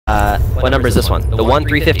What number is this one? The one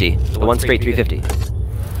 350. The one straight 350.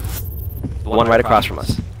 The one right across from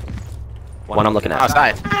us. The one I'm looking at.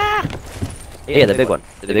 Outside. Yeah, the big one.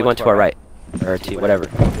 The big one to our right. Or to whatever.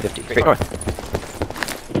 50. Straight north.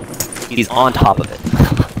 He's on top of it.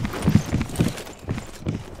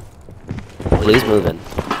 Blue's moving.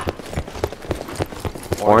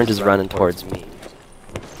 Orange is running towards me.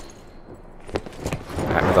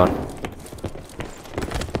 Alright, we're going.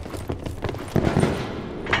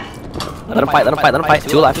 Let him fight, let him fight, let him fight.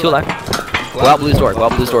 Two alive, two alive. Go out Blue's door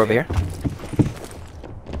over here.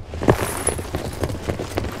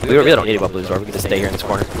 We really don't need to go out Blue's door, we can just stay here in this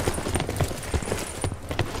corner.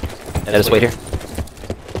 And just wait here.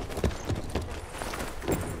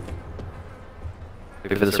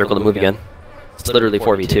 Wait for the circle to move again. It's literally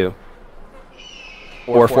 4v2.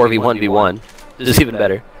 Or 4v1v1. This is even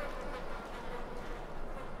better.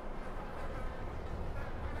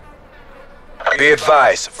 Be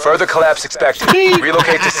advised, further collapse expected.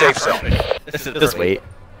 Relocate to safe zone. Just wait.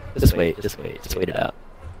 Just wait it out.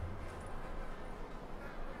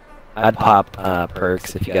 I'd pop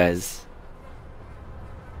perks if you guys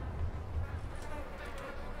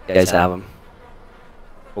have them.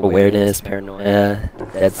 Awareness, paranoia,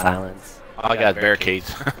 dead silence. All I got is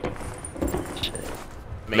barricades. Shit.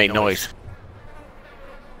 Make noise.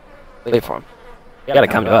 Wait for him. You gotta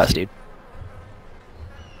come to us, dude.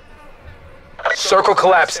 Circle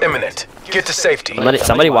collapse imminent. Get to safety.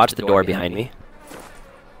 Somebody watch the door behind me.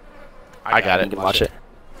 I got You it. can watch it.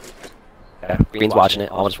 Okay. Green's watching it.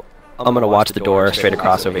 I'm gonna watch the door straight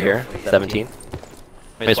across over here. 17.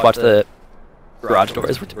 Just watch the garage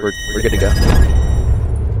doors. We're good to go.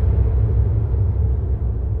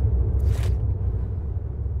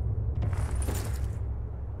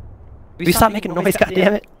 Will you stop making noise,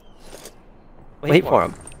 goddammit? Wait for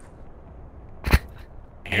him. I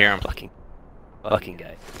hear him. Fucking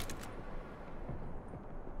guy.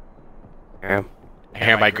 Hear him. I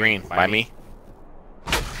hear him by green. By me.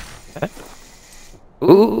 Okay.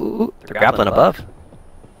 Ooh, they're grappling above.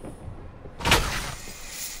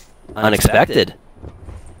 Unexpected.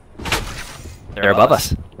 They're above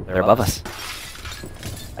us. They're above us.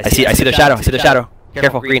 I see the shadow. I see the shadow.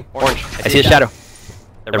 Careful, green, orange. I see the shadow.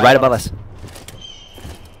 They're right above us.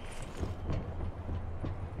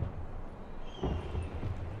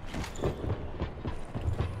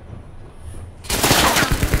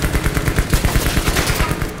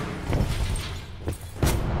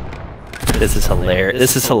 This is hilarious.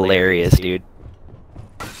 This is hilarious, dude.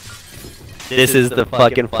 This is the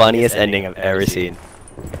fucking funniest ending I've ever seen.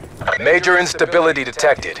 Major instability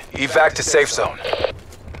detected. Evac to safe zone.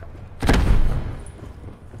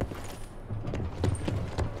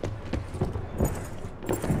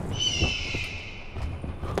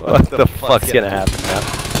 What the fuck's gonna happen now?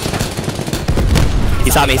 He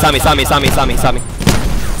saw me. Yeah,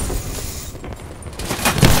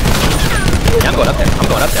 I'm going up there.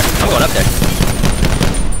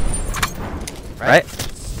 Right?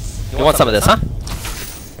 You want some of this, huh?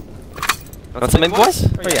 You want some, boys? Oh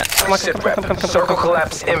yeah. Come on. Circle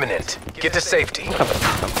collapse imminent. Get to safety.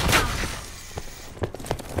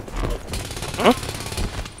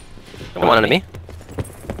 Don't want enemy.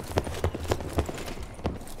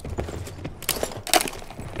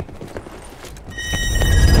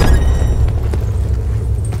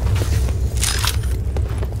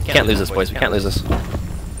 We can't lose this, boys. We can't lose this.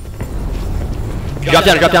 Drop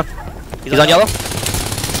down. He's on yellow.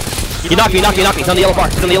 He knocked me. He's on the yellow bar.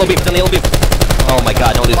 He's on the yellow beam. Oh my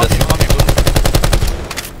god, don't lose this.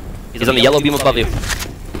 He's on the yellow beam above you.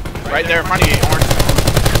 Right there in front of you, Orange.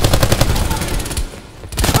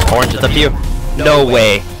 Orange, it's up to you. No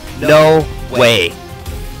way. No way.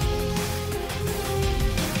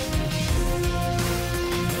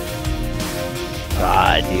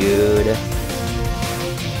 Ah, dude.